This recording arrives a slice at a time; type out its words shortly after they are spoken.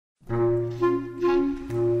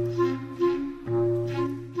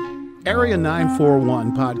Area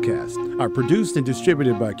 941 podcasts are produced and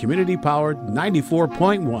distributed by community-powered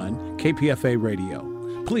 94.1 KPFA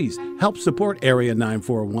Radio. Please help support Area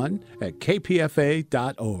 941 at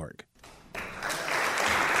kpfa.org.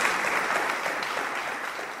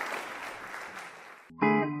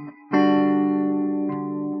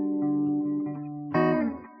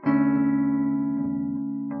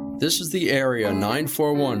 This is the Area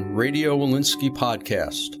 941 Radio Walensky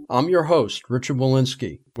podcast. I'm your host, Richard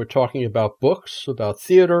Walensky. We're talking about books, about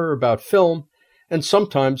theater, about film, and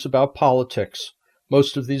sometimes about politics.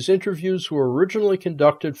 Most of these interviews were originally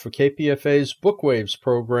conducted for KPFA's Bookwaves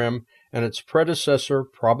program and its predecessor,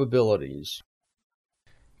 Probabilities.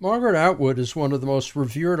 Margaret Atwood is one of the most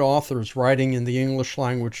revered authors writing in the English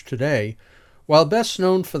language today. While best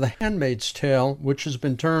known for The Handmaid's Tale, which has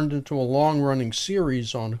been turned into a long-running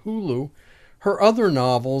series on Hulu, her other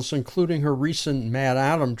novels, including her recent Mad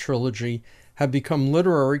Adam trilogy, have become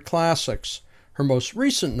literary classics. Her most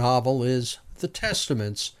recent novel is The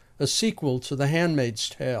Testaments, a sequel to The Handmaid's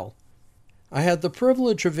Tale. I had the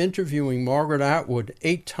privilege of interviewing Margaret Atwood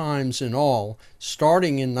 8 times in all,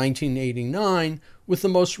 starting in 1989, with the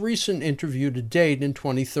most recent interview to date in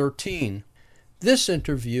 2013. This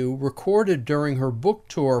interview, recorded during her book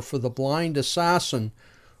tour for The Blind Assassin,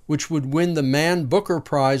 which would win the Man Booker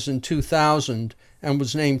Prize in 2000 and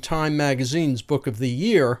was named Time Magazine's Book of the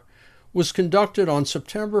Year, was conducted on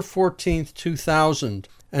September 14, 2000,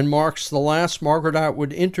 and marks the last Margaret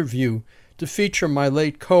Atwood interview to feature my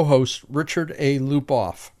late co-host Richard A.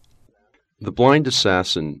 Lupoff. The Blind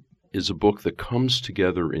Assassin is a book that comes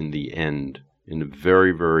together in the end in a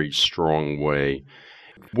very, very strong way.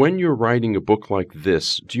 When you're writing a book like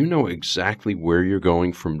this, do you know exactly where you're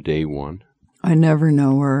going from day one? I never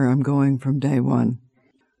know where I'm going from day one.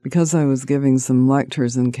 Because I was giving some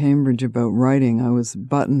lectures in Cambridge about writing, I was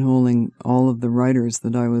buttonholing all of the writers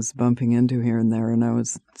that I was bumping into here and there, and I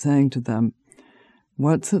was saying to them,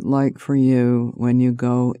 what's it like for you when you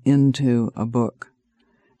go into a book?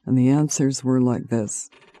 And the answers were like this.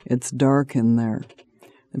 It's dark in there.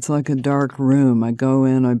 It's like a dark room. I go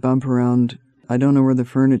in, I bump around, I don't know where the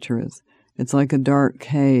furniture is. It's like a dark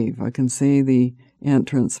cave. I can see the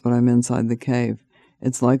entrance, but I'm inside the cave.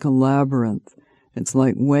 It's like a labyrinth. It's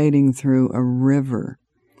like wading through a river.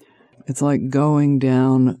 It's like going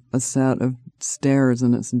down a set of stairs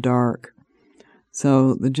and it's dark.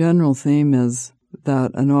 So the general theme is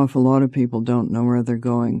that an awful lot of people don't know where they're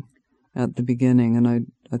going at the beginning. And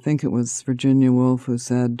I think it was Virginia Woolf who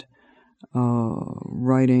said,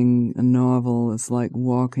 writing a novel is like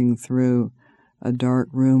walking through a dark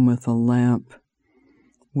room with a lamp,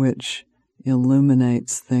 which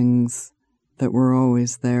illuminates things that were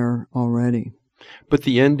always there already. But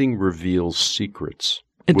the ending reveals secrets.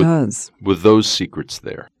 It does. With those secrets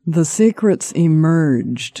there. The secrets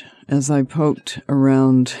emerged as I poked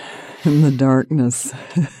around in the darkness.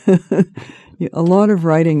 A lot of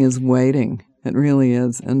writing is waiting. It really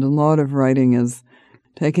is. And a lot of writing is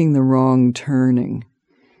taking the wrong turning.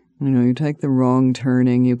 You take the wrong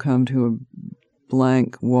turning, you come to a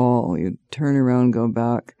blank wall, you turn around, go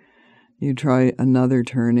back, you try another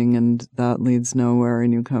turning, and that leads nowhere,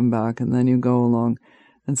 and you come back, and then you go along.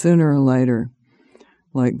 And sooner or later,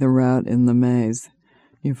 like the rat in the maze,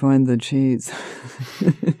 you find the cheese.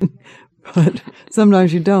 But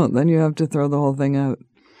sometimes you don't. Then you have to throw the whole thing out.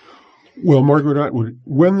 Well, Margaret Atwood,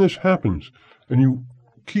 when this happens, and you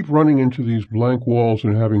keep running into these blank walls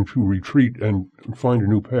and having to retreat and find a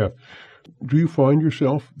new path, do you find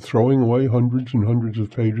yourself throwing away hundreds and hundreds of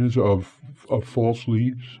pages of false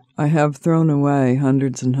leads? I have thrown away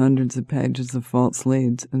hundreds and hundreds of pages of false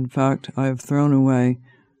leads. In fact, I have thrown away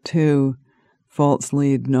 2 false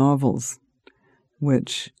lead novels,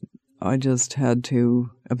 which I just had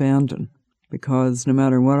to abandon, because no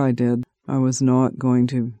matter what I did, I was not going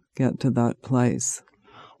to get to that place.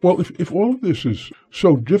 Well, if all of this is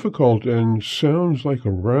so difficult and sounds like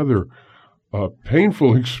a rather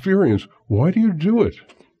painful experience, why do you do it?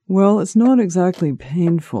 Well, it's not exactly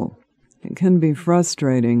painful. It can be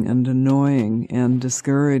frustrating and annoying and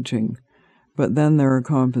discouraging, but then there are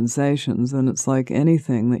compensations, and it's like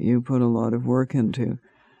anything that you put a lot of work into.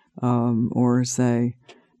 Or say,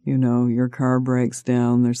 your car breaks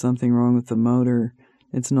down, there's something wrong with the motor,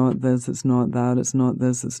 it's not this, it's not that, it's not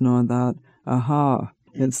this, it's not that. Aha,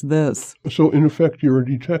 it's this. So, in effect, you're a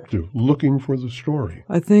detective looking for the story.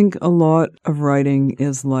 I think a lot of writing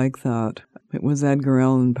is like that. It was Edgar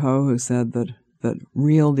Allan Poe who said that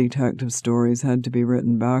real detective stories had to be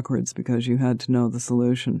written backwards because you had to know the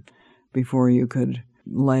solution before you could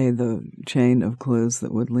lay the chain of clues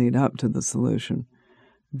that would lead up to the solution.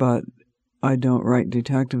 But I don't write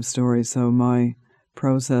detective stories, so my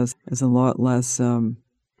process is a lot less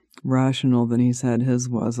rational than he said his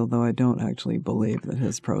was, although I don't actually believe that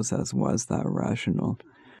his process was that rational.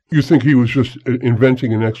 You think he was just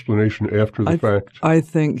inventing an explanation after the fact? I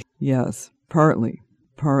think, yes, partly.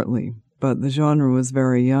 But the genre was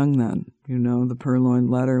very young then. The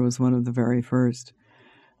Purloined Letter was one of the very first.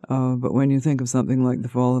 But when you think of something like The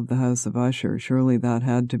Fall of the House of Usher, surely that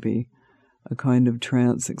had to be a kind of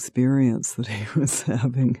trance experience that he was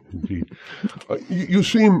having. Indeed. You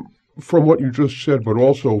seem, from what you just said, but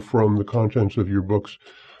also from the contents of your books,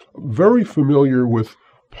 very familiar with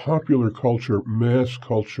popular culture, mass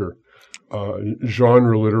culture,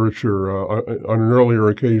 genre literature. On an earlier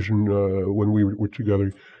occasion, when we were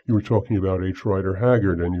together, you were talking about H. Rider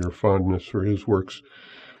Haggard and your fondness for his works.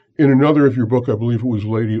 In another of your book, I believe it was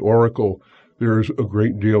Lady Oracle, there's a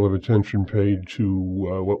great deal of attention paid to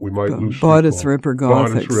what we might loosely call Bodice Ripper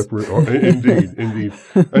Gothics. Bodice Ripper, indeed.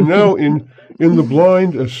 And now in The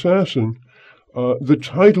Blind Assassin, the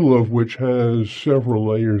title of which has several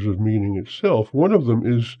layers of meaning itself. One of them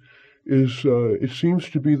is it seems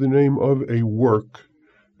to be the name of a work,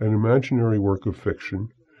 an imaginary work of fiction.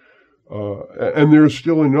 And there's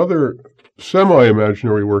still another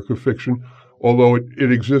semi-imaginary work of fiction, although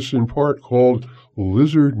it exists in part, called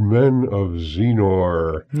Lizard Men of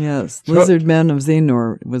Xenor. Yes, Lizard Men of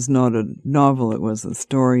Xenor was not a novel, it was a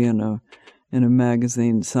story in a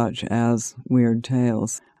magazine such as Weird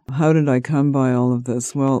Tales. How did I come by all of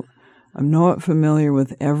this? Well, I'm not familiar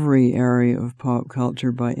with every area of pop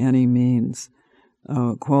culture by any means.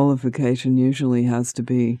 Qualification usually has to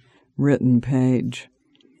be written page.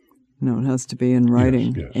 It has to be in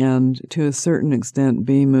writing. Yes. And to a certain extent,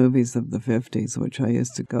 B-movies of the 50s, which I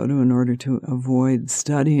used to go to in order to avoid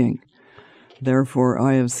studying. Therefore,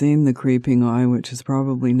 I have seen The Creeping Eye, which has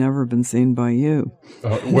probably never been seen by you.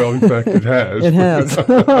 Well, in fact, it has. It has.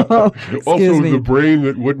 Also, The Brain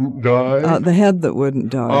That Wouldn't Die. The Head That Wouldn't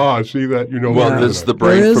Die. See that? Well, there's The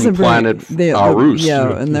Brain from Planet Arus.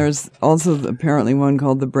 Yeah, and there's also apparently one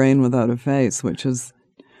called The Brain Without a Face, which is,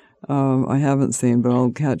 I haven't seen, but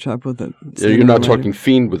I'll catch up with it. You're not talking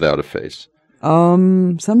Fiend Without a Face.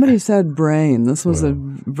 Somebody said brain. This was a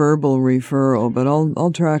verbal referral, but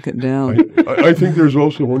I'll track it down. I think there's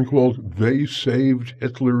also one called They Saved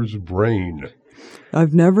Hitler's Brain.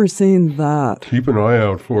 I've never seen that. Keep an eye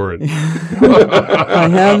out for it. I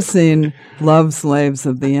have seen Love Slaves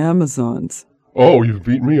of the Amazons. Oh, you've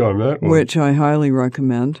beat me on that one. Which I highly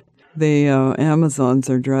recommend. The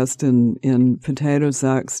Amazons are dressed in potato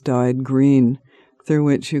sacks dyed green, through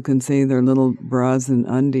which you can see their little bras and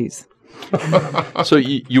undies. So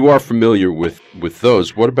you are familiar with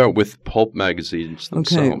those. What about with pulp magazines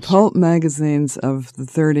themselves? Okay, pulp magazines of the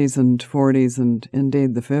 30s and 40s and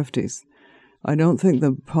indeed the 50s. I don't think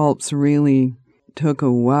the pulps really took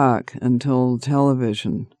a whack until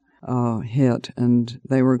television hit, and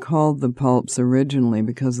they were called the pulps originally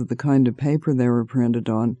because of the kind of paper they were printed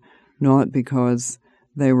on, not because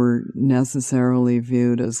they were necessarily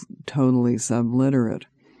viewed as totally subliterate.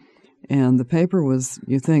 And the paper was,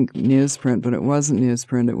 you think, newsprint, but it wasn't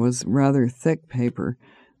newsprint. It was rather thick paper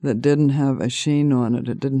that didn't have a sheen on it.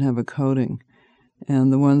 It didn't have a coating.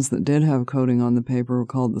 And the ones that did have coating on the paper were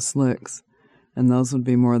called the slicks. And those would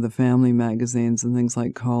be more the family magazines and things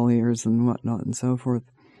like Collier's and whatnot and so forth.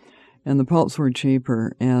 And the pulps were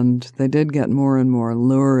cheaper, and they did get more and more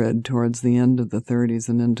lurid towards the end of the 30s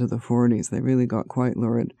and into the 40s. They really got quite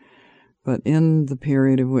lurid. But in the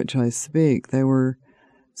period of which I speak, they were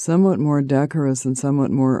somewhat more decorous and somewhat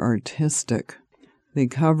more artistic. The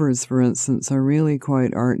covers, for instance, are really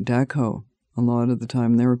quite Art Deco a lot of the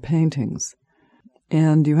time. They were paintings.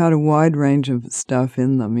 And you had a wide range of stuff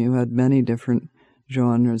in them. You had many different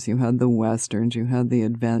genres. You had the westerns, you had the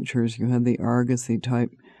adventures, you had the Argosy type,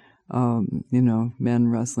 men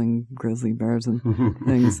wrestling grizzly bears and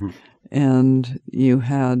things. And you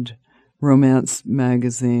had romance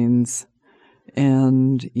magazines,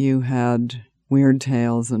 and you had Weird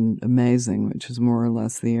Tales and Amazing, which is more or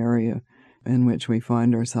less the area in which we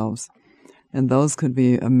find ourselves. And those could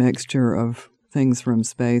be a mixture of things from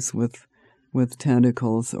space with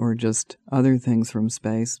tentacles or just other things from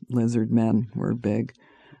space. Lizard men were big.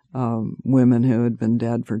 Women who had been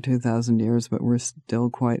dead for 2,000 years but were still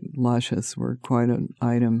quite luscious were quite an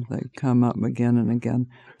item. They come up again and again.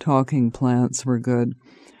 Talking plants were good.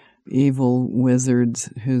 Evil wizards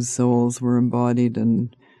whose souls were embodied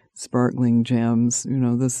in sparkling gems.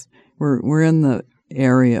 We're in the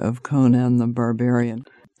area of Conan the Barbarian.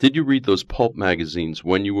 Did you read those pulp magazines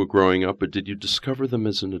when you were growing up, or did you discover them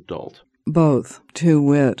as an adult? Both. To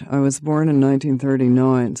wit, I was born in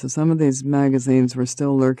 1939, so some of these magazines were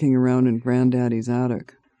still lurking around in Granddaddy's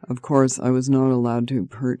attic. Of course, I was not allowed to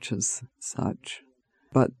purchase such,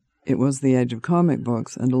 but it was the age of comic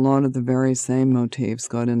books, and a lot of the very same motifs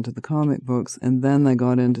got into the comic books, and then they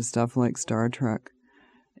got into stuff like Star Trek.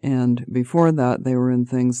 And before that, they were in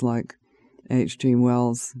things like H.G.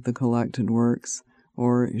 Wells' The Collected Works,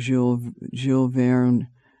 or Jules Verne,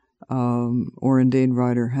 or indeed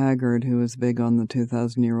Rider Haggard, who was big on the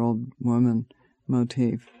 2,000-year-old woman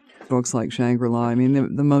motif. Books like Shangri-La. I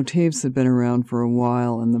mean, the motifs had been around for a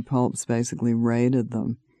while, and the pulps basically raided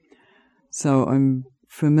them. So I'm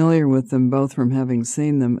familiar with them both from having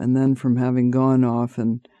seen them and then from having gone off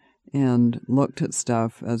and looked at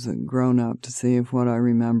stuff as a grown-up to see if what I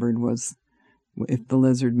remembered was, if the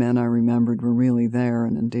lizard men I remembered were really there,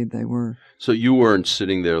 and indeed they were. So you weren't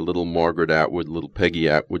sitting there, little Margaret Atwood, little Peggy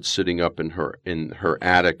Atwood, sitting up in her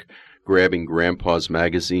attic, grabbing Grandpa's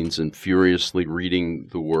magazines and furiously reading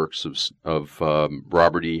the works of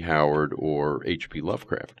Robert E. Howard or H.P.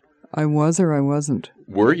 Lovecraft. I was or I wasn't.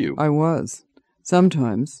 Were you? I was.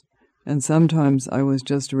 Sometimes. And sometimes I was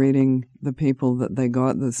just reading the people that they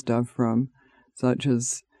got this stuff from, such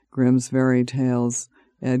as Grimm's Fairy Tales,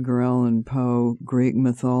 Edgar Allan Poe, Greek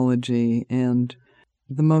mythology, and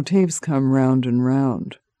the motifs come round and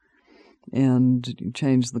round. And you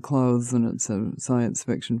change the clothes and it's a science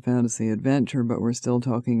fiction fantasy adventure, but we're still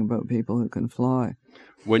talking about people who can fly.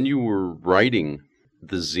 When you were writing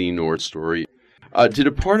the Xenord story, did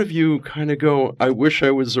a part of you kind of go, I wish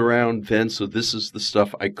I was around then, so this is the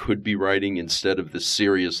stuff I could be writing instead of the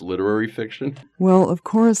serious literary fiction? Well, of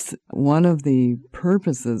course, one of the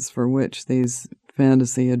purposes for which these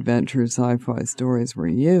fantasy adventure sci-fi stories were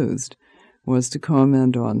used was to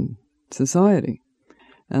comment on society.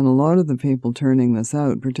 And a lot of the people turning this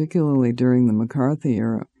out, particularly during the McCarthy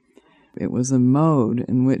era, it was a mode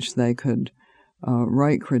in which they could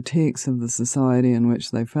write critiques of the society in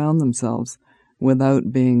which they found themselves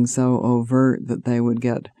without being so overt that they would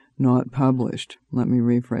get not published. Let me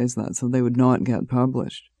rephrase that. So they would not get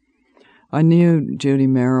published. I knew Judy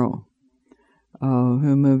Merrill,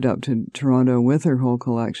 who moved up to Toronto with her whole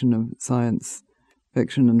collection of science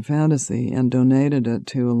fiction and fantasy and donated it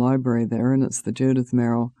to a library there, and it's the Judith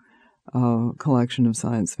Merrill collection of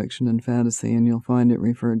science fiction and fantasy, and you'll find it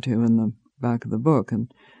referred to in the back of the book.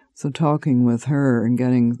 And so talking with her and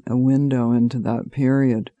getting a window into that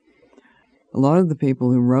period, a lot of the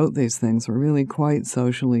people who wrote these things were really quite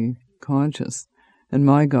socially conscious. And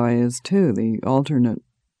my guy is too. The alternate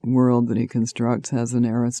world that he constructs has an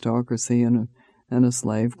aristocracy and a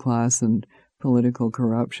slave class and political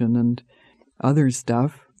corruption and other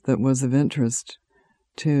stuff that was of interest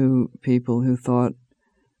to people who thought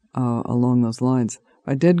along those lines.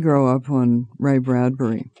 I did grow up on Ray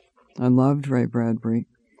Bradbury. I loved Ray Bradbury.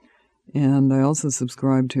 And I also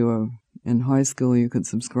subscribed to in high school you could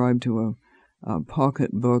subscribe to a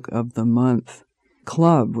pocket book of the month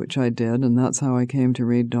club, which I did, and that's how I came to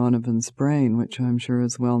read Donovan's Brain, which I'm sure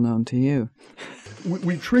is well known to you.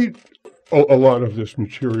 We treat a lot of this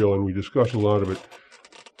material, and we discuss a lot of it,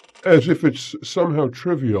 as if it's somehow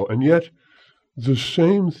trivial, and yet the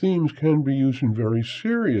same themes can be used in very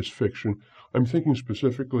serious fiction. I'm thinking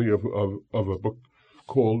specifically of a book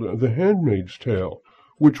called The Handmaid's Tale,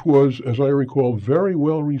 which was, as I recall, very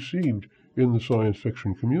well received in the science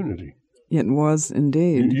fiction community. It was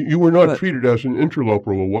indeed. You were not treated as an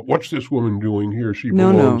interloper. Well, what's this woman doing here? She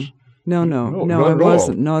belongs. No, I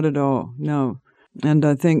wasn't. Not at all. No. And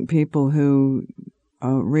I think people who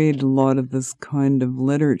read a lot of this kind of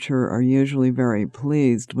literature are usually very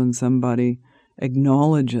pleased when somebody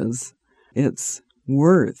acknowledges its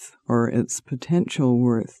worth or its potential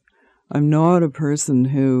worth. I'm not a person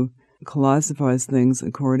who classifies things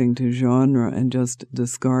according to genre and just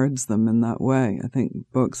discards them in that way. I think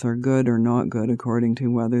books are good or not good according to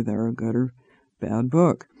whether they're a good or bad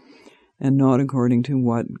book, and not according to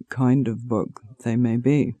what kind of book they may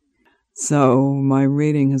be. So my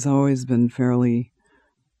reading has always been fairly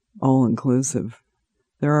all-inclusive.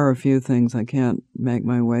 There are a few things I can't make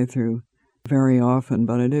my way through very often,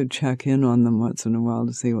 but I do check in on them once in a while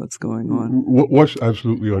to see what's going on. What's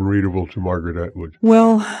absolutely unreadable to Margaret Atwood?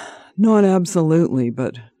 Well, not absolutely,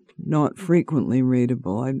 but not frequently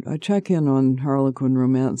readable. I check in on Harlequin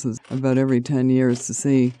romances about every 10 years to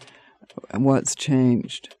see what's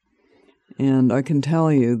changed. And I can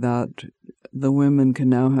tell you that the women can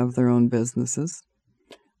now have their own businesses.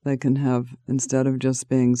 They can have, instead of just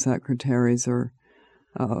being secretaries or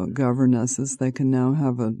governesses, they can now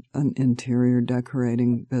have an interior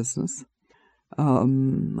decorating business. I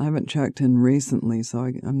haven't checked in recently, so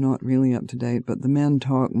I'm not really up to date, but the men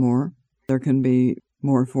talk more. There can be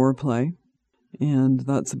more foreplay, and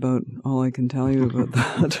that's about all I can tell you about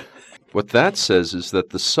that. What that says is that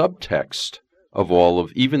the subtext of all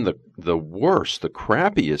of, even the worst, the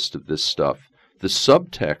crappiest of this stuff, the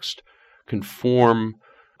subtext can form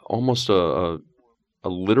almost a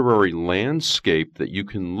literary landscape that you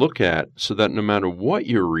can look at, so that no matter what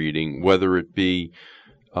you're reading, whether it be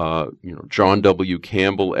John W.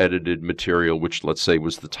 Campbell edited material, which let's say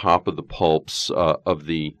was the top of the pulps of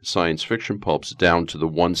the science fiction pulps, down to the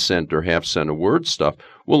 1 cent or half cent a word stuff,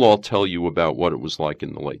 will all tell you about what it was like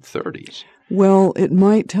in the late 30s. Well, it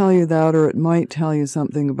might tell you that, or it might tell you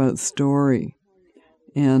something about story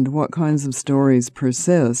and what kinds of stories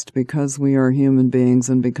persist because we are human beings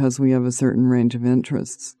and because we have a certain range of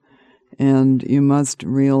interests. And you must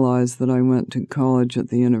realize that I went to college at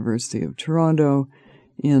the University of Toronto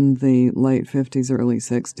in the late 50s, early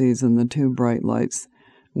 60s, and the two bright lights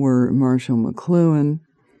were Marshall McLuhan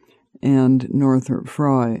and Northrop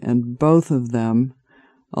Frye, and both of them,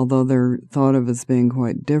 although they're thought of as being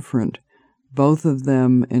quite different, both of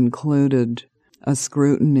them included a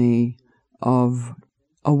scrutiny of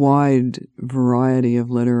a wide variety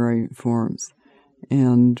of literary forms.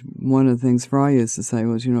 And one of the things Frye used to say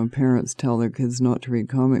was, parents tell their kids not to read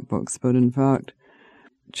comic books, but in fact,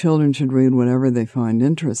 children should read whatever they find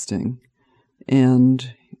interesting.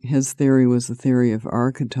 And his theory was the theory of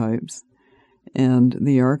archetypes. And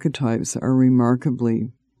the archetypes are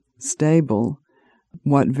remarkably stable.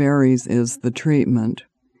 What varies is the treatment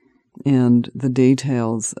and the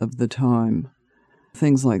details of the time,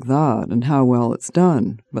 things like that, and how well it's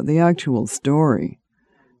done. But the actual story,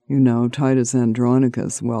 Titus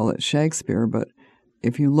Andronicus, well, it's Shakespeare, but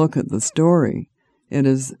if you look at the story, it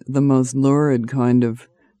is the most lurid kind of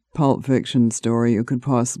pulp fiction story you could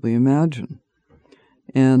possibly imagine.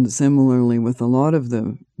 And similarly with a lot of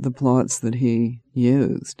the plots that he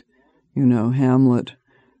used, Hamlet,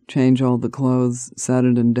 change all the clothes, set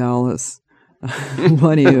it in Dallas.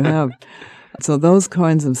 What do you have? So those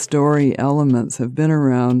kinds of story elements have been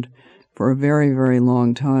around for a very, very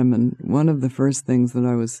long time. And one of the first things that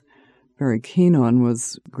I was very keen on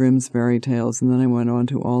was Grimm's fairy tales. And then I went on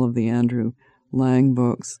to all of the Andrew Lang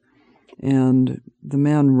books. And the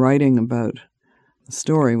man writing about the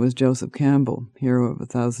story was Joseph Campbell, hero of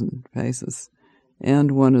 1,000 Faces.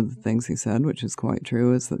 And one of the things he said, which is quite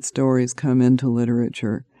true, is that stories come into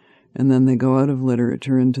literature, and then they go out of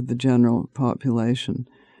literature into the general population.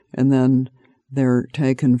 And then they're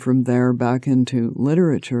taken from there back into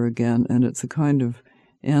literature again, and it's a kind of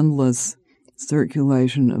endless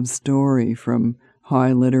circulation of story from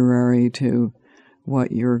high literary to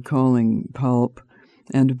what you're calling pulp,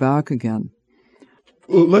 and back again.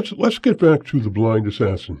 Well, let's get back to The Blind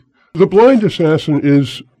Assassin. The Blind Assassin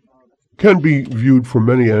can be viewed from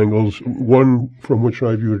many angles. One from which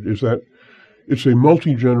I view it is that it's a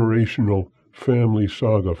multi-generational family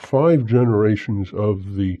saga. 5 generations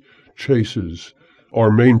of the Chases.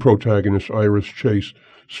 Our main protagonist, Iris Chase,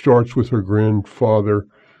 starts with her grandfather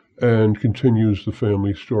and continues the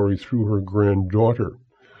family story through her granddaughter,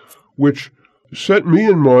 which set me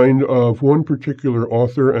in mind of one particular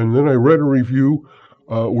author, and then I read a review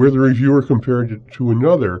where the reviewer compared it to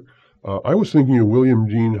another. I was thinking of William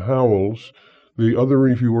Dean Howells. The other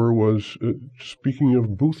reviewer was speaking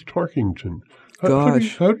of Booth Tarkington. How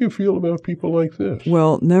do you feel about people like this?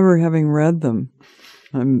 Well, never having read them,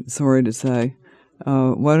 I'm sorry to say,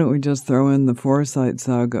 why don't we just throw in the Forsyte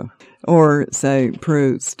Saga? Or, say,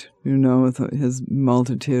 Proust, with his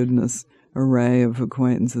multitudinous array of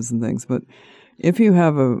acquaintances and things. But if you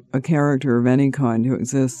have a character of any kind who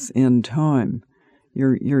exists in time,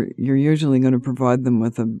 you're usually going to provide them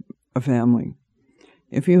with a family.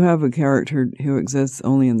 If you have a character who exists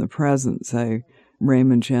only in the present, say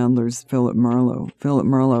Raymond Chandler's Philip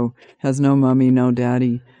Marlowe has no mommy, no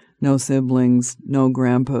daddy, no siblings, no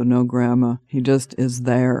grandpa, no grandma. He just is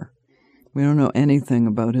there. We don't know anything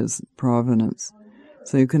about his provenance.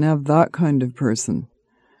 So you can have that kind of person,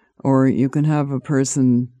 or you can have a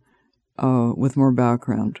person with more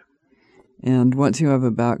background. And once you have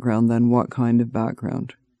a background, then what kind of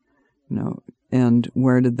background? And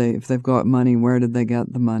if they've got money, where did they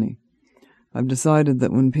get the money? I've decided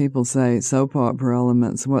that when people say soap opera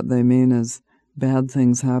elements, what they mean is bad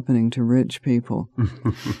things happening to rich people.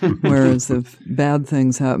 Whereas if bad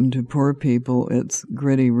things happen to poor people, it's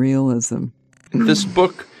gritty realism. This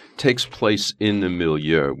book takes place in the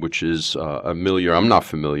milieu, which is a milieu I'm not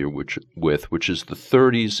familiar with, which is the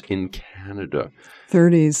 30s in Canada.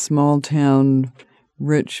 30s, small town,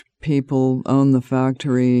 rich people own the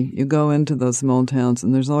factory. You go into those small towns,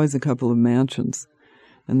 and there's always a couple of mansions.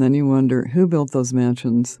 And then you wonder, who built those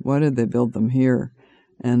mansions? Why did they build them here?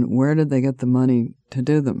 And where did they get the money to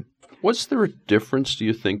do them? Was there a difference, do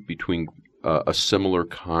you think, between a similar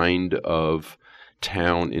kind of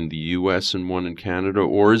town in the U.S. and one in Canada,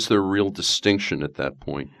 or is there a real distinction at that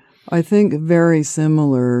point? I think very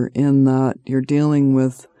similar in that you're dealing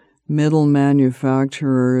with middle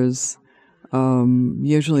manufacturers.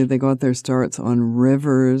 Usually they got their starts on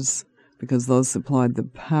rivers because those supplied the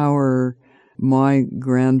power. My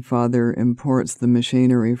grandfather imports the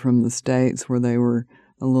machinery from the States where they were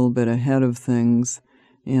a little bit ahead of things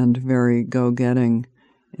and very go-getting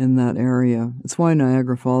in that area. It's why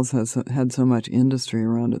Niagara Falls has had so much industry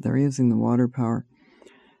around it. They're using the water power.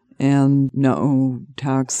 And no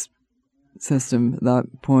tax system at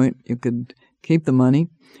that point. You could keep the money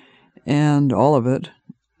and all of it,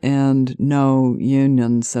 and no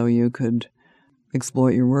union, so you could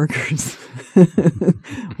exploit your workers.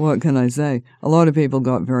 What can I say? A lot of people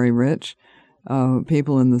got very rich.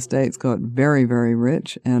 People in the States got very, very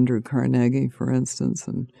rich. Andrew Carnegie, for instance,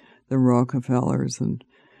 and the Rockefellers and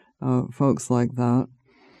folks like that.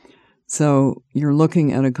 So you're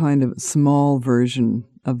looking at a kind of small version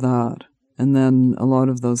of that. And then a lot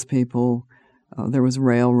of those people, there was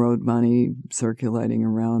railroad money circulating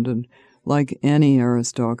around. And like any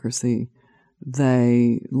aristocracy,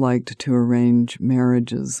 they liked to arrange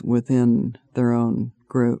marriages within their own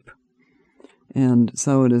group. And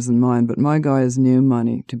so it is in mine. But my guy is new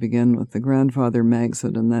money to begin with. The grandfather makes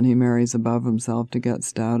it, and then he marries above himself to get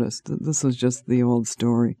status. This was just the old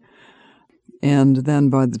story. And then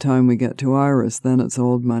by the time we get to Iris, then it's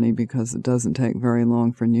old money because it doesn't take very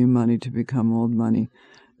long for new money to become old money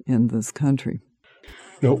in this country.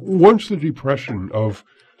 Now, once the Depression of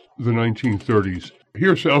the 1930s,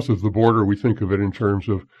 here south of the border, we think of it in terms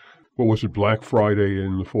of, what was it, Black Friday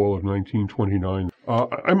in the fall of 1929.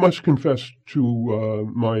 I must confess to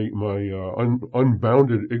my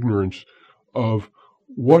unbounded ignorance of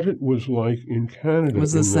what it was like in Canada in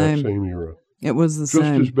that same era. It was the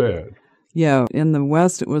same. Just as bad. Yeah, in the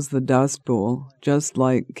West it was the Dust Bowl, just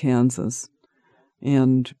like Kansas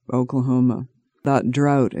and Oklahoma. That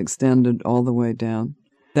drought extended all the way down.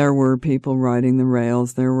 There were people riding the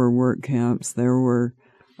rails, there were work camps, there were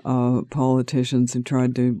politicians who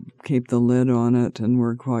tried to keep the lid on it and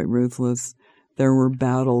were quite ruthless. There were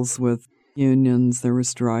battles with unions, there were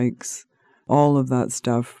strikes. All of that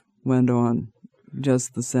stuff went on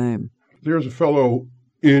just the same. There's a fellow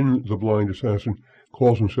in The Blind Assassin,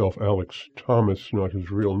 calls himself Alex Thomas, not his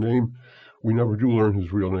real name. We never do learn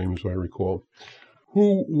his real name, as I recall,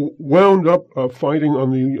 who wound up fighting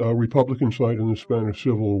on the Republican side in the Spanish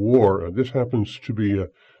Civil War. This happens to be a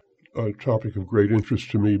topic of great interest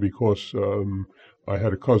to me because I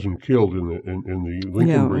had a cousin killed in the Lincoln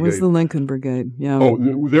Brigade. Yeah, it was the Lincoln Brigade, yeah. Oh,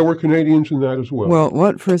 there were Canadians in that as well? Well,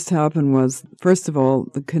 what first happened was, first of all,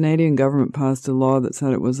 the Canadian government passed a law that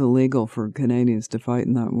said it was illegal for Canadians to fight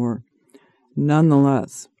in that war.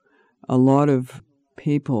 Nonetheless, a lot of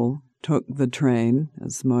people took the train,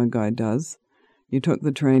 as my guy does. You took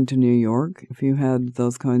the train to New York. If you had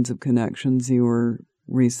those kinds of connections, you were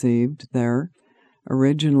received there.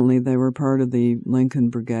 Originally, they were part of the Lincoln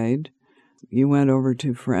Brigade. You went over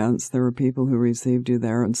to France. There were people who received you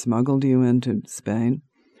there and smuggled you into Spain.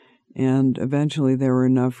 And eventually, there were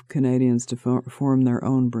enough Canadians to form their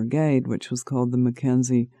own brigade, which was called the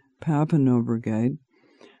Mackenzie-Papineau Brigade,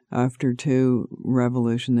 after two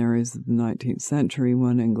revolutionaries of the 19th century,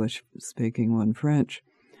 one English-speaking, one French.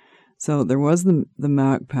 So there was the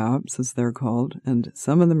MacPaps, as they're called, and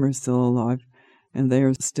some of them are still alive, and they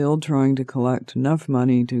are still trying to collect enough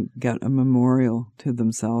money to get a memorial to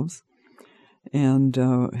themselves. And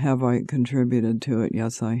have I contributed to it?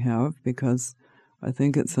 Yes, I have, because I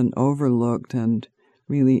think it's an overlooked and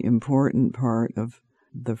really important part of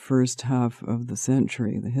the first half of the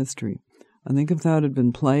century, the history. I think if that had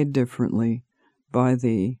been played differently by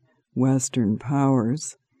the Western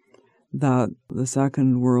powers, that the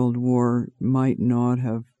Second World War might not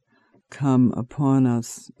have come upon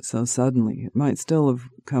us so suddenly. It might still have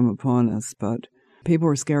come upon us, but people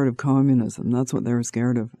were scared of communism. That's what they were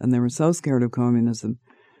scared of. And they were so scared of communism,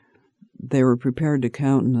 they were prepared to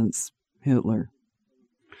countenance Hitler.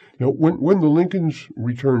 Now, when the Lincolns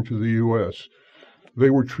returned to the U.S., they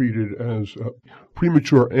were treated as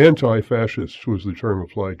premature anti-fascists, was the term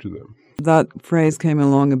applied to them. That phrase came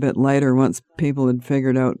along a bit later once people had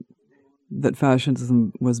figured out that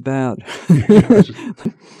fascism was bad. Yes.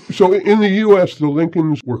 So in the U.S., the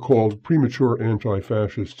Lincolns were called premature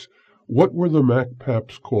anti-fascists. What were the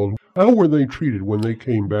MacPaps called? How were they treated when they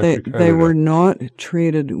came back to Canada? They were not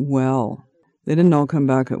treated well. They didn't all come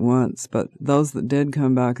back at once, but those that did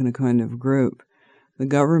come back in a kind of group, the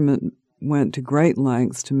government went to great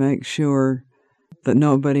lengths to make sure that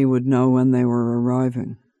nobody would know when they were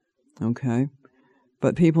arriving, okay?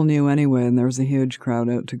 But people knew anyway, and there was a huge crowd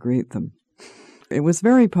out to greet them. It was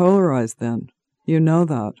very polarized then. You know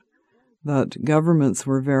that governments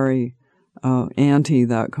were very anti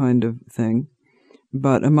that kind of thing.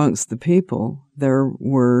 But amongst the people, there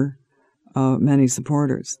were many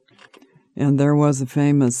supporters. And there was a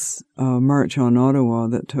famous march on Ottawa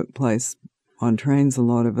that took place on trains, a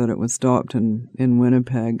lot of it. It was stopped in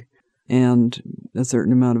Winnipeg, and a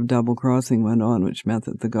certain amount of double crossing went on, which meant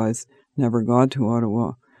that the guys never got to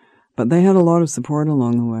Ottawa. But they had a lot of support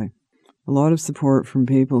along the way. A lot of support from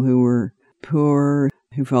people who were poor,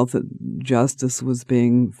 who felt that justice was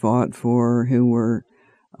being fought for, who were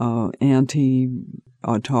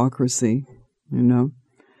anti-autocracy, you know.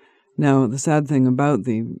 Now, the sad thing about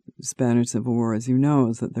the Spanish Civil War, as you know,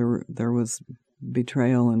 is that there was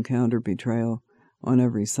betrayal and counter-betrayal on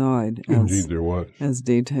every side. Indeed, there was. As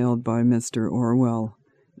detailed by Mr. Orwell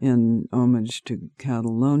in Homage to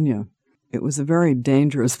Catalonia. It was a very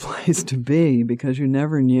dangerous place to be because you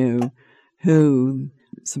never knew who,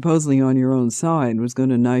 supposedly on your own side, was going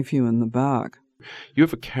to knife you in the back. You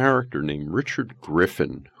have a character named Richard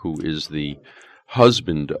Griffin, who is the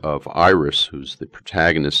husband of Iris, who's the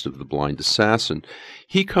protagonist of The Blind Assassin.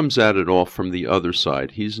 He comes at it all from the other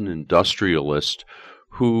side. He's an industrialist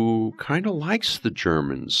who kind of likes the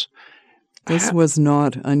Germans. This was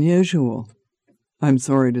not unusual, I'm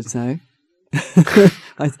sorry to say.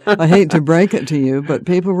 I hate to break it to you, but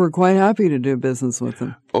people were quite happy to do business with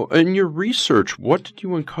them. Oh, in your research, what did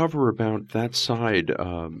you uncover about that side,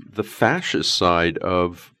 the fascist side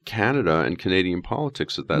of Canada and Canadian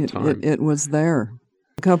politics at that time? It was there.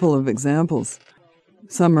 A couple of examples.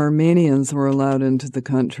 Some Armenians were allowed into the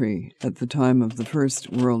country at the time of the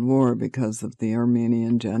First World War because of the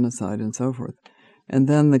Armenian genocide and so forth. And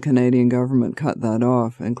then the Canadian government cut that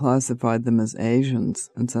off and classified them as Asians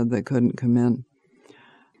and said they couldn't come in.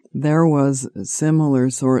 There was similar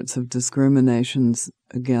sorts of discriminations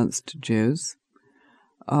against Jews.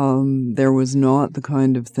 There was not the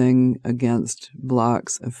kind of thing against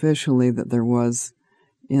blacks officially that there was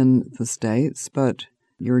in the States, but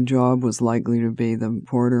your job was likely to be the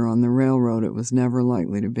porter on the railroad. It was never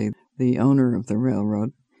likely to be the owner of the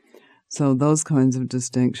railroad. So those kinds of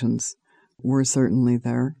distinctions were certainly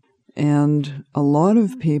there. And a lot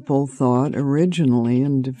of people thought originally,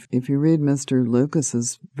 and if you read Mr.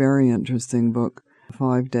 Lucas's very interesting book,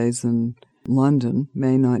 5 Days in London,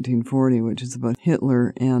 May 1940, which is about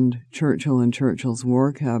Hitler and Churchill's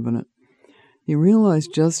war cabinet, you realize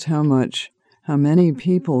just how many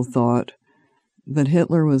people thought that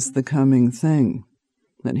Hitler was the coming thing,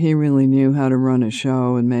 that he really knew how to run a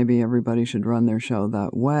show and maybe everybody should run their show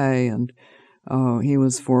that way, and he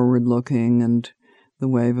was forward-looking and the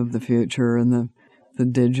wave of the future and the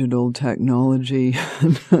digital technology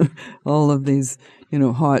and all of these,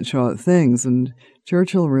 hotshot things. And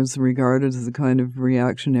Churchill was regarded as a kind of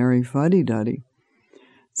reactionary fuddy-duddy.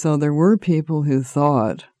 So there were people who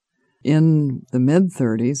thought in the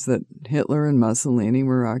mid-30s that Hitler and Mussolini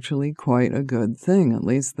were actually quite a good thing. At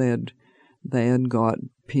least they had got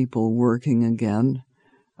people working again.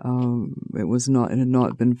 It had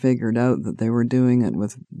not been figured out that they were doing it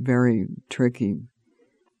with very tricky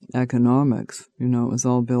economics. It was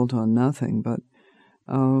all built on nothing. But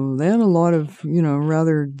they had a lot of,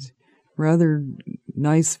 rather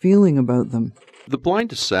nice feeling about them. The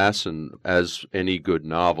Blind Assassin, as any good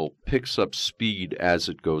novel, picks up speed as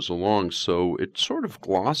it goes along, so it sort of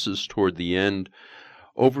glosses toward the end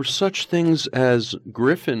over such things as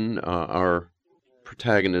Griffin, our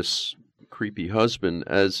protagonist's creepy husband,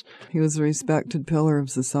 as... He was a respected pillar of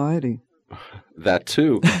society. That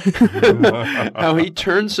too. How he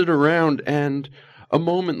turns it around, and a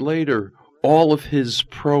moment later, all of his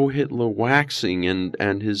pro-Hitler waxing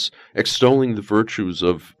and his extolling the virtues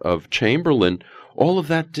of Chamberlain, all of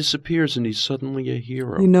that disappears and he's suddenly a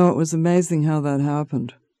hero. It was amazing how that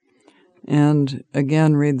happened. And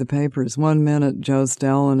again, read the papers. 1 minute, Joe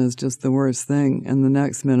Stalin is just the worst thing, and the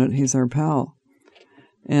next minute, he's our pal.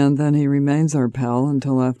 And then he remains our pal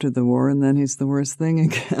until after the war, and then he's the worst thing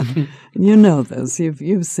again. You know this.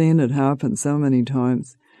 You've seen it happen so many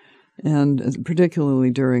times, and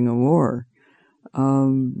particularly during a war.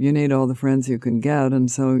 You need all the friends you can get,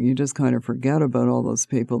 and so you just kind of forget about all those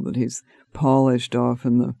people that he's polished off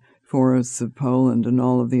in the forests of Poland and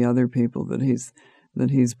all of the other people that he's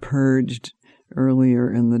purged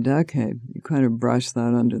earlier in the decade. You kind of brush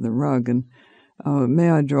that under the rug. And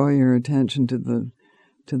may I draw your attention to the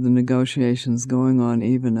negotiations going on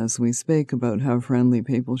even as we speak about how friendly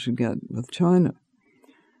people should get with China.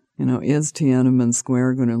 Is Tiananmen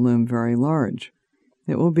Square going to loom very large?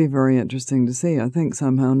 It will be very interesting to see. I think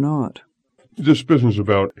somehow not. This business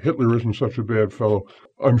about Hitler isn't such a bad fellow,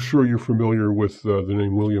 I'm sure you're familiar with the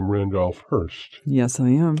name William Randolph Hearst. Yes, I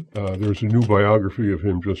am. There's a new biography of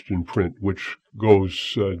him just in print, which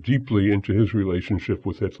goes deeply into his relationship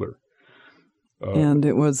with Hitler. And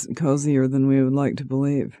it was cozier than we would like to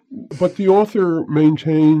believe. But the author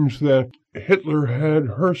maintains that Hitler had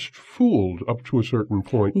Hearst fooled up to a certain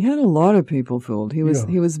point. He had a lot of people fooled. He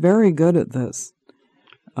was very good at this.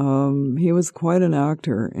 He was quite an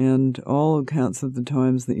actor, and all accounts of the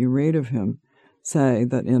times that you read of him say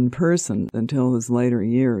that in person, until his later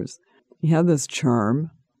years, he had this charm,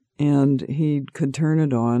 and he could turn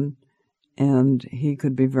it on, and he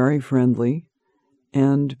could be very friendly,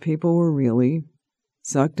 and people were really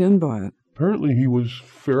sucked in by it. Apparently he was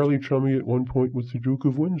fairly chummy at one point with the Duke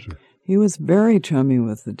of Windsor. He was very chummy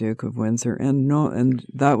with the Duke of Windsor, and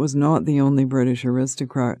that was not the only British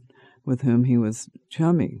aristocrat with whom he was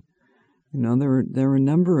chummy. You know, there were a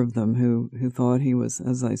number of them who thought he was,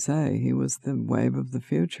 as I say, he was the wave of the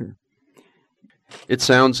future. It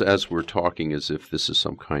sounds, as we're talking, as if this is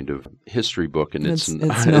some kind of history book, and it's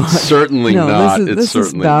not. It's certainly not. This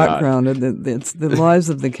is background. It's the lives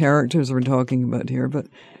of the characters we're talking about here, but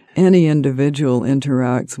any individual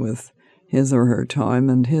interacts with his or her time,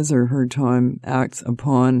 and his or her time acts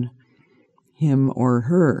upon him or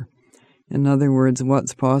her. In other words,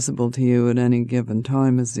 what's possible to you at any given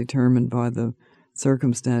time is determined by the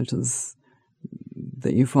circumstances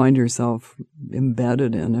that you find yourself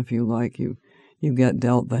embedded in, if you like. You get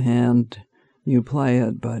dealt the hand, you play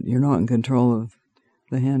it, but you're not in control of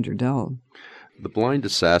the hand you're dealt. The Blind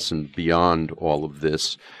Assassin, beyond all of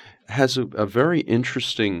this, has a very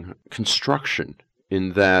interesting construction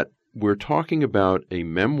in that we're talking about a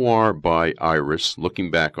memoir by Iris looking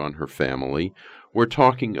back on her family. We're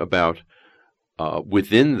talking about,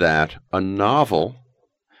 within that, a novel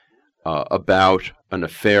about an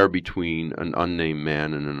affair between an unnamed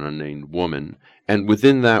man and an unnamed woman. And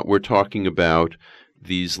within that, we're talking about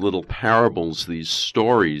these little parables, these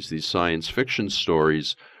stories, these science fiction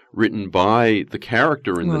stories written by the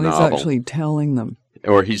character in the novel. Well, he's actually telling them.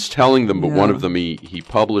 Or he's telling them, but one of them he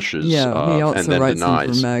publishes he also and then writes denies.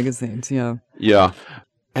 them for magazines, yeah. Yeah.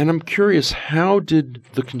 And I'm curious, how did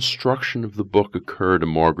the construction of the book occur to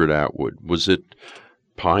Margaret Atwood? Was it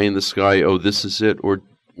pie in the sky, oh, this is it, or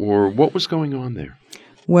what was going on there?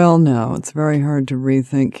 Well, now, it's very hard to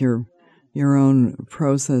rethink your own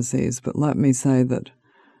processes, but let me say that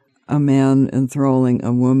a man enthralling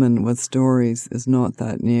a woman with stories is not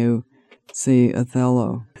that new. See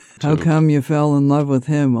Othello. How come you fell in love with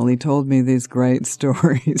him? Well, he told me these great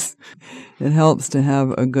stories. It helps to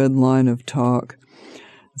have a good line of talk.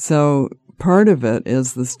 So part of it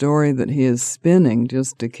is the story that he is spinning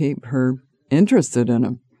just to keep her interested in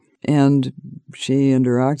him. And she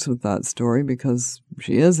interacts with that story because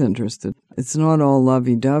she is interested. It's not all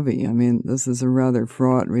lovey-dovey. I mean, this is a rather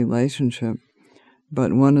fraught relationship.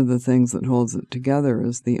 But one of the things that holds it together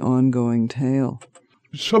is the ongoing tale.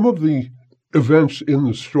 Some of the events in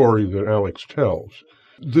the story that Alex tells,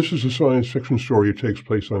 this is a science fiction story. It takes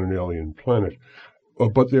place on an alien planet.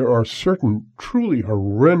 But there are certain truly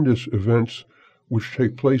horrendous events which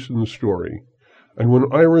take place in the story. And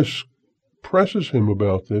when Iris presses him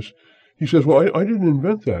about this, he says, well, I didn't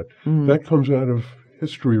invent that. That comes out of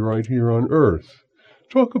history right here on Earth.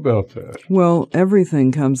 Talk about that. Well,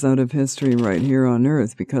 everything comes out of history right here on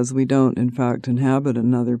Earth because we don't, in fact, inhabit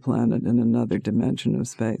another planet in another dimension of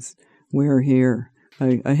space. We're here.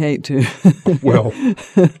 I hate to well,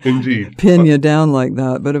 indeed. pin you down like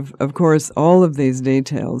that, but of course, all of these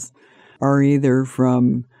details are either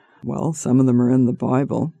from, well, some of them are in the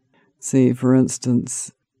Bible. See, for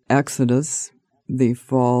instance, Exodus, the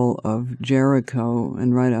fall of Jericho,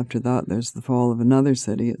 and right after that there's the fall of another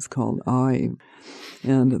city. It's called Ai,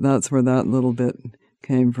 and that's where that little bit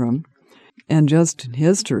came from. And just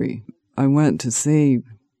history. I went to see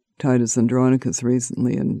Titus Andronicus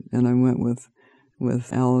recently, and I went with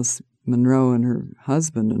Alice Munro and her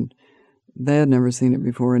husband, and they had never seen it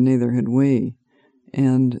before, and neither had we.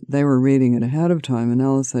 And they were reading it ahead of time, and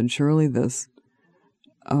Alice said, surely this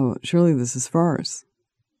is farce.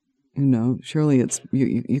 You know, surely it's,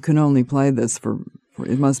 you can only play this for,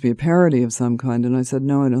 it must be a parody of some kind. And I said,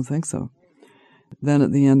 no, I don't think so. Then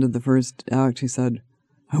at the end of the first act, she said,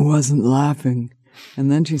 I wasn't laughing.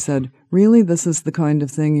 And then she said, really, this is the kind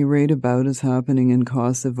of thing you read about as happening in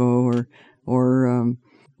Kosovo or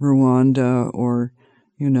Rwanda or,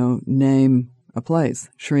 name a place,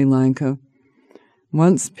 Sri Lanka.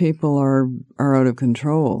 Once people are out of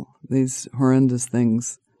control, these horrendous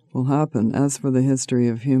things will happen. As for the history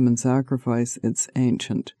of human sacrifice, it's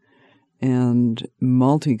ancient and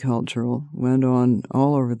multicultural, went on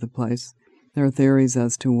all over the place. There are theories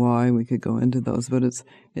as to why. We could go into those, but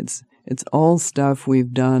it's all stuff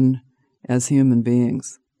we've done as human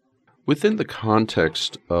beings. Within the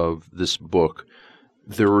context of this book,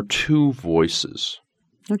 there are two voices.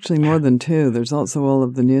 Actually, more than two. There's also all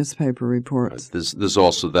of the newspaper reports. There's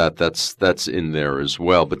also that's in there as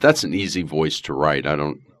well, but that's an easy voice to write. I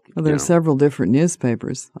don't. Well, there are several different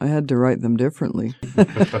newspapers. I had to write them differently.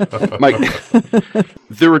 Mike,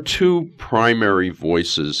 there are two primary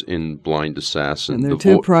voices in Blind Assassin. And there are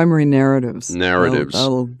two primary narratives.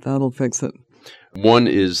 That'll fix it. One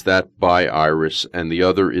is that by Iris, and the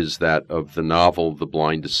other is that of the novel The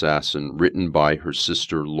Blind Assassin, written by her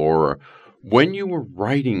sister Laura. When you were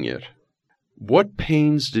writing it, what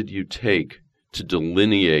pains did you take to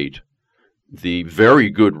delineate the very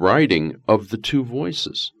good writing of the two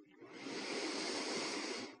voices?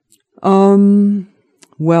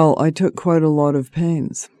 Well, I took quite a lot of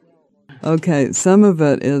pains. Okay, some of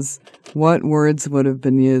it is what words would have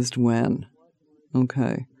been used when.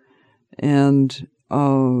 Okay. And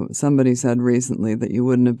somebody said recently that you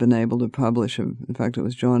wouldn't have been able to publish, in fact, it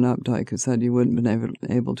was John Updike who said you wouldn't have been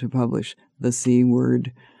able to publish the C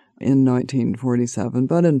word in 1947.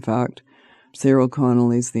 But in fact, Cyril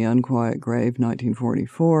Connolly's The Unquiet Grave,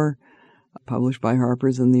 1944, published by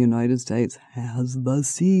Harper's in the United States, has the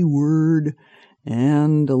C word.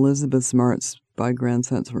 And Elizabeth Smart's by Grand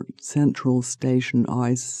Central Station,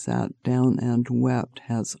 I Sat Down and Wept,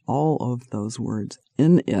 has all of those words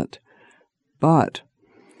in it. But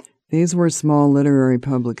these were small literary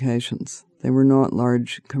publications. They were not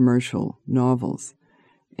large commercial novels.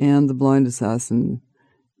 And The Blind Assassin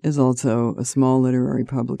is also a small literary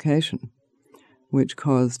publication, which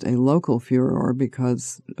caused a local furor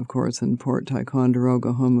because, of course, in Port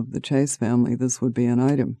Ticonderoga, home of the Chase family, this would be an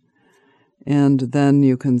item. And then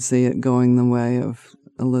you can see it going the way of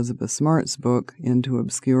Elizabeth Smart's book into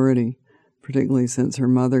obscurity, particularly since her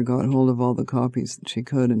mother got hold of all the copies that she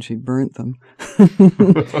could and she burnt them.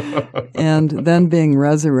 And then being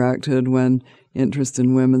resurrected when interest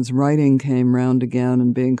in women's writing came round again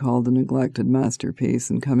and being called a neglected masterpiece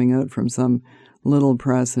and coming out from some little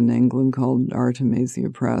press in England called Artemisia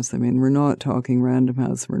Press. I mean, we're not talking Random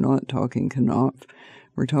House, we're not talking Knopf,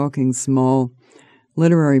 we're talking small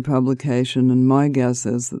literary publication, and my guess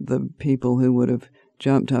is that the people who would have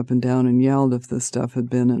jumped up and down and yelled if this stuff had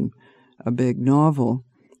been in a big novel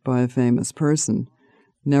by a famous person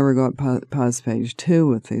never got past page 2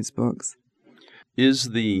 with these books.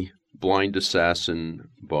 Is The Blind Assassin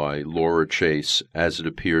by Laura Chase, as it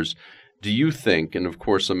appears, do you think, and of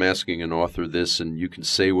course I'm asking an author this and you can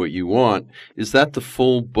say what you want, is that the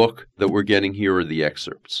full book that we're getting here or the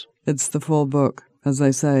excerpts? It's the full book. As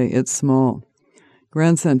I say, it's small.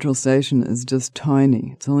 Grand Central Station is just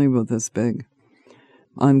tiny. It's only about this big.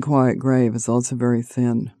 Unquiet Grave is also very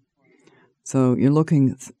thin. So you're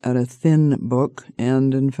looking at a thin book,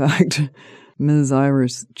 and in fact, Ms.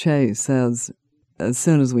 Iris Chase says, as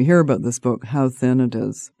soon as we hear about this book, how thin it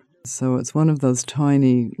is. So it's one of those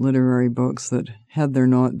tiny literary books that, had there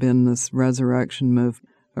not been this resurrection move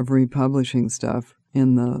of republishing stuff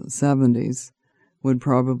in the 70s, would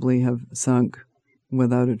probably have sunk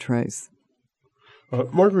without a trace.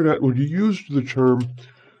 Margaret Atwood, you used the term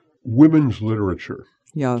women's literature.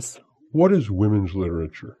 Yes. What is women's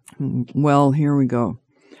literature? Well, here we go.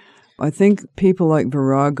 I think people like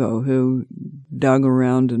Virago, who dug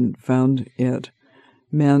around and found it,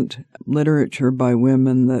 meant literature by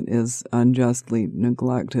women that is unjustly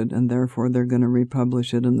neglected, and therefore they're going to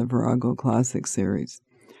republish it in the Virago Classic series.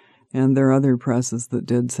 And there are other presses that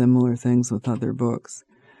did similar things with other books.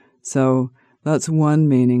 So that's one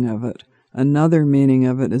meaning of it. Another meaning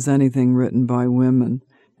of it is anything written by women,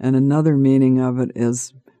 and another meaning of it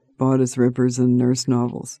is bodice rippers and nurse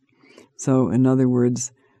novels. So, in other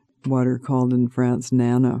words, what are called in France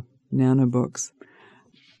nana books.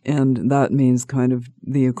 And that means kind of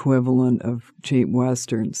the equivalent of cheap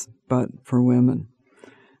westerns, but for women.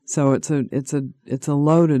 So it's a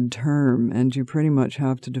loaded term, and you pretty much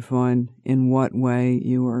have to define in what way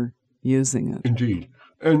you are using it. Indeed.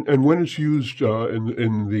 And when it's used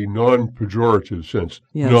in the non-pejorative sense,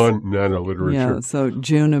 yes. Non-nana literature. Yeah, so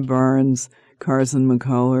Juna Barnes, Carson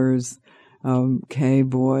McCullers, Kay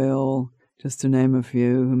Boyle, just to name a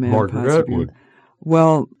few who may have passed. Margaret Atwood.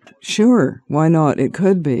 Well, sure, why not? It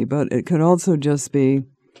could be, but it could also just be,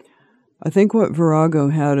 I think what Virago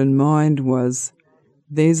had in mind was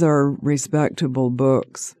these are respectable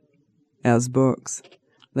books as books.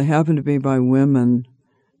 They happen to be by women.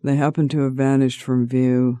 They happen to have vanished from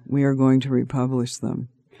view. We are going to republish them.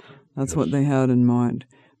 That's what they had in mind.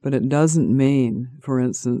 But it doesn't mean, for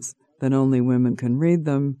instance, that only women can read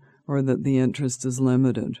them or that the interest is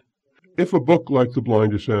limited. if a book like The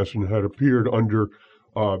Blind Assassin had appeared under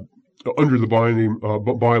the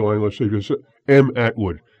byline, let's say just M.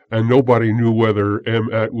 Atwood, and nobody knew whether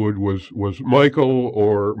M. Atwood was Michael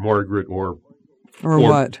or Margaret or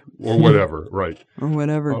what or whatever, right? Or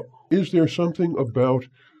whatever. Is there something about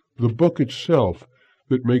the book itself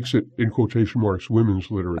that makes it, in quotation marks,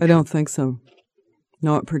 women's literature? I don't think so.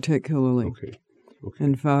 Not particularly. Okay.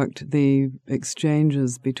 In fact, the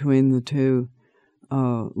exchanges between the two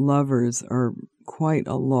lovers are quite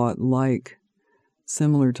a lot like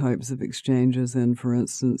similar types of exchanges in, for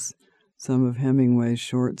instance, some of Hemingway's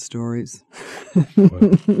short stories.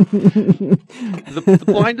 The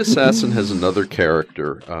Blind Assassin has another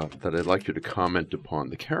character that I'd like you to comment upon.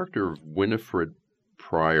 The character of Winifred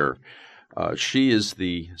Pryor. She is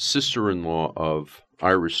the sister-in-law of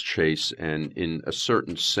Iris Chase, and in a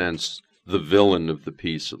certain sense, the villain of the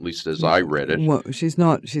piece, at least as I read it. Well, she's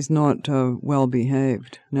not well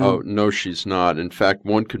behaved. No. Oh, no, she's not. In fact,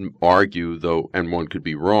 one could argue, though, and one could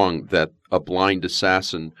be wrong, that a blind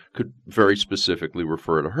assassin could very specifically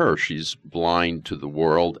refer to her. She's blind to the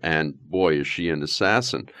world, and boy, is she an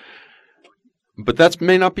assassin. But that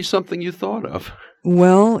may not be something you thought of.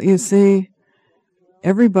 Well, you see,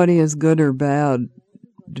 everybody is good or bad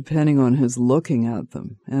depending on who's looking at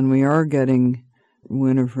them. And we are getting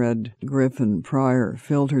Winifred Griffin Pryor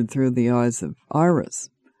filtered through the eyes of Iris.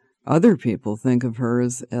 Other people think of her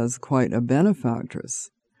as quite a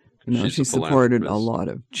benefactress. You know, she supported a lot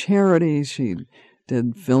of charities. She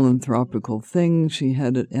did philanthropical things. She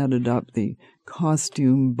headed up the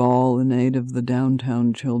costume ball in aid of the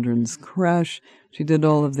downtown children's creche. She did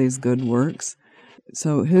all of these good works.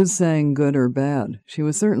 So who's saying good or bad? She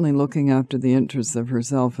was certainly looking after the interests of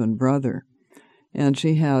herself and brother. And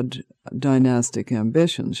she had dynastic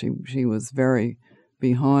ambitions. She was very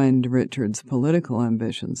behind Richard's political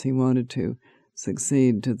ambitions. He wanted to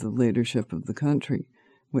succeed to the leadership of the country,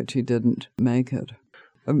 which he didn't make it.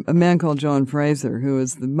 A man called John Fraser, who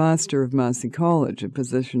is the master of Massey College, a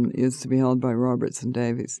position used to be held by Robertson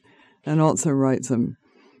Davies, and also writes a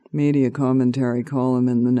media commentary column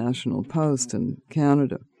in the National Post in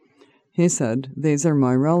Canada. He said, "These are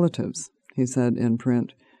my relatives," he said in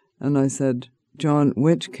print. And I said, "John,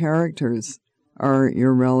 which characters are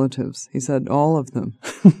your relatives?" He said, "All of them."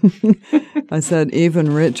 I said,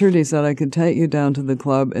 "Even Richard?" He said, "I could take you down to the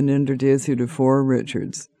club and introduce you to 4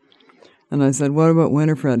 Richards." And I said, "What about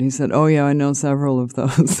Winifred?" He said, "Oh, yeah, I know several of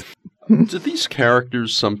those." Do these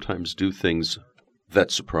characters sometimes do things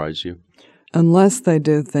that surprise you? Unless they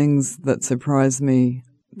do things that surprise me,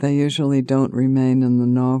 they usually don't remain in the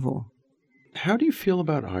novel. How do you feel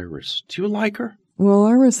about Iris? Do you like her? Well,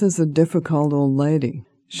 Iris is a difficult old lady.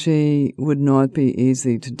 She would not be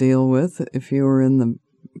easy to deal with if you were in the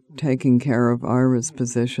taking care of Iris'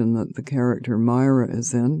 position that the character Myra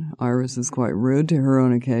is in. Iris is quite rude to her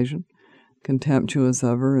on occasion, contemptuous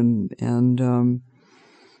of her, and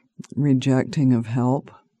rejecting of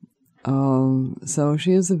help. So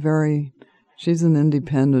she's an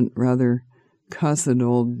independent, rather cussed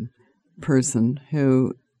old person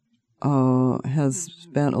who has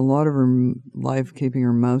spent a lot of her life keeping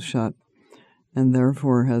her mouth shut, and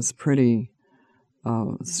therefore has pretty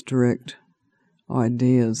strict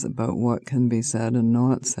ideas about what can be said and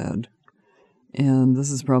not said. And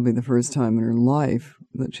this is probably the first time in her life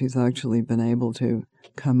that she's actually been able to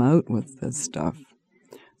come out with this stuff.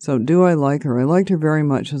 So do I like her? I liked her very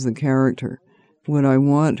much as a character. Would I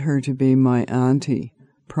want her to be my auntie?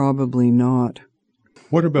 Probably not.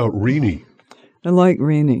 What about Renée? I like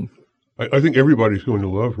Renée. I think everybody's going to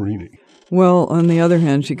love Renée. Well, on the other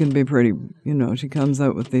hand, she can be pretty, she comes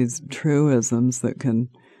out with these truisms that can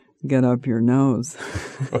get up your nose.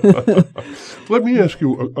 Let me ask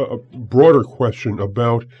you a broader question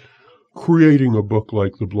about creating a book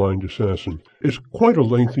like The Blind Assassin. It's quite a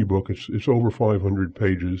lengthy book. It's over 500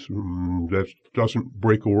 pages. That doesn't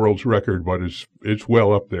break a world's record, but it's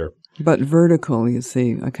well up there. But vertical, you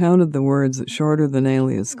see. I counted the words. It's shorter than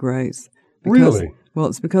Alias Grace. Really? Well,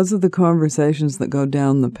 it's because of the conversations that go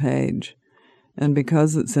down the page, and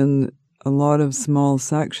because it's in a lot of small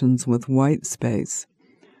sections with white space.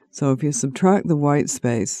 So if you subtract the white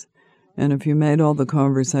space, and if you made all the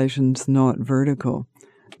conversations not vertical,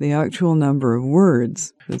 the actual number of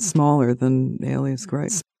words is smaller than Alias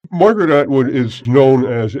Grace. Margaret Atwood is known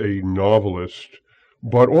as a novelist,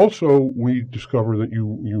 but also we discover that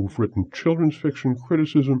you've written children's fiction,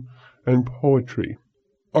 criticism, and poetry.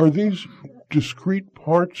 Are these discrete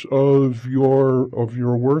parts of your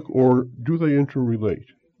work, or do they interrelate?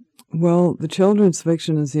 Well, the children's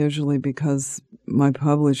fiction is usually because my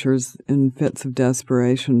publishers, in fits of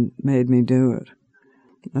desperation, made me do it.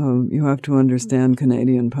 You have to understand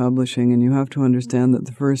Canadian publishing, and you have to understand that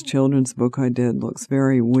the first children's book I did looks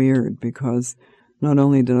very weird because not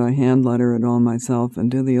only did I hand letter it all myself and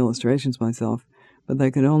do the illustrations myself, but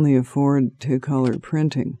they could only afford 2-color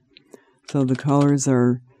printing. So the colors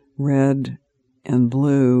are red and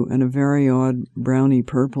blue and a very odd browny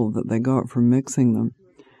purple that they got from mixing them.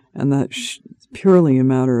 And that's purely a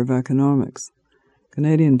matter of economics.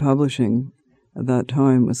 Canadian publishing at that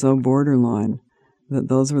time was so borderline that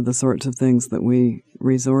those were the sorts of things that we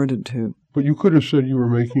resorted to. But you could have said you were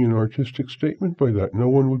making an artistic statement by that. No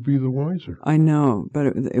one would be the wiser. I know, but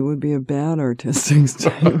it would be a bad artistic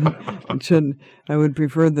statement. I would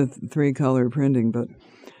prefer the 3-color printing, but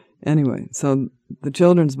anyway, so the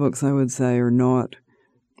children's books, I would say, are not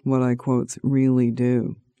what I, quotes, really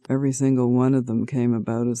do. Every single one of them came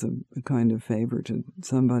about as a kind of favor to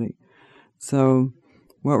somebody. So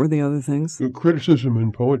what were the other things? Criticism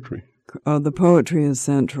and poetry. The poetry is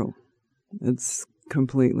central. It's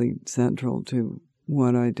completely central to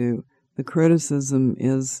what I do. The criticism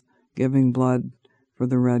is giving blood for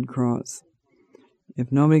the Red Cross.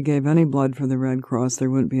 If nobody gave any blood for the Red Cross, there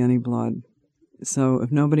wouldn't be any blood. So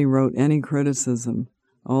if nobody wrote any criticism,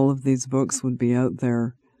 all of these books would be out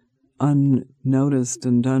there unnoticed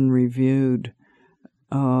and unreviewed.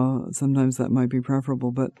 Sometimes that might be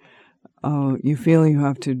preferable, but you feel you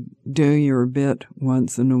have to do your bit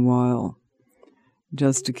once in a while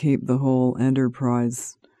just to keep the whole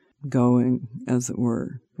enterprise going, as it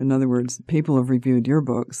were. In other words, people have reviewed your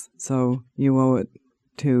books, so you owe it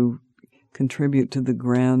to contribute to the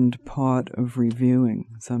grand pot of reviewing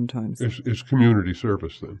sometimes. It's community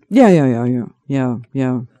service then? Yeah,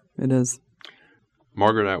 it is.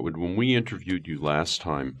 Margaret Atwood, when we interviewed you last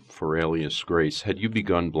time for Alias Grace, had you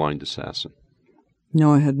begun Blind Assassin?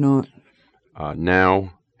 No, I had not.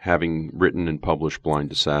 Now, having written and published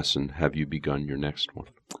Blind Assassin, have you begun your next one?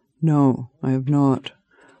 No, I have not.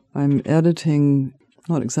 I'm editing,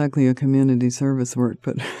 not exactly a community service work,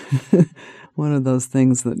 but one of those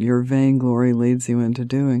things that your vainglory leads you into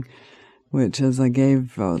doing, which is I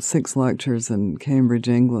gave 6 lectures in Cambridge,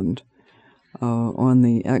 England, on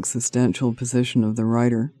the existential position of the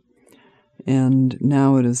writer, and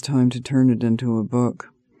now it is time to turn it into a book.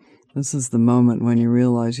 This is the moment when you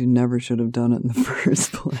realize you never should have done it in the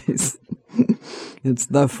first place. It's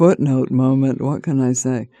the footnote moment, what can I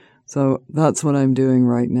say? So that's what I'm doing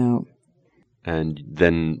right now. And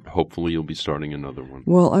then hopefully you'll be starting another one.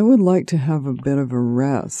 Well, I would like to have a bit of a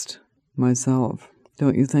rest myself.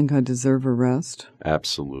 Don't you think I deserve a rest?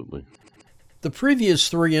 Absolutely. The previous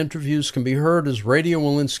 3 interviews can be heard as Radio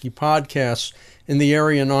Walensky podcasts in the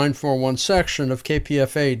Area 941 section of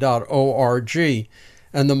kpfa.org,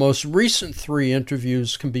 and the most recent 3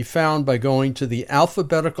 interviews can be found by going to the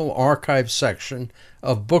alphabetical archive section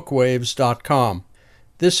of bookwaves.com.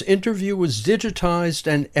 This interview was digitized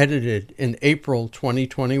and edited in April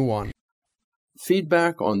 2021.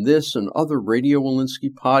 Feedback on this and other Radio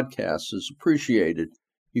Walensky podcasts is appreciated.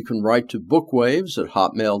 You can write to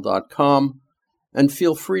bookwaves@hotmail.com, and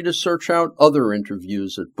feel free to search out other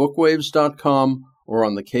interviews at bookwaves.com or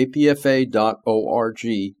on the kpfa.org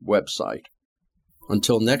website.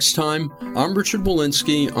 Until next time, I'm Richard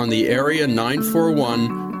Walensky on the Area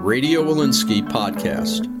 941 Radio Walensky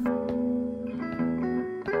podcast.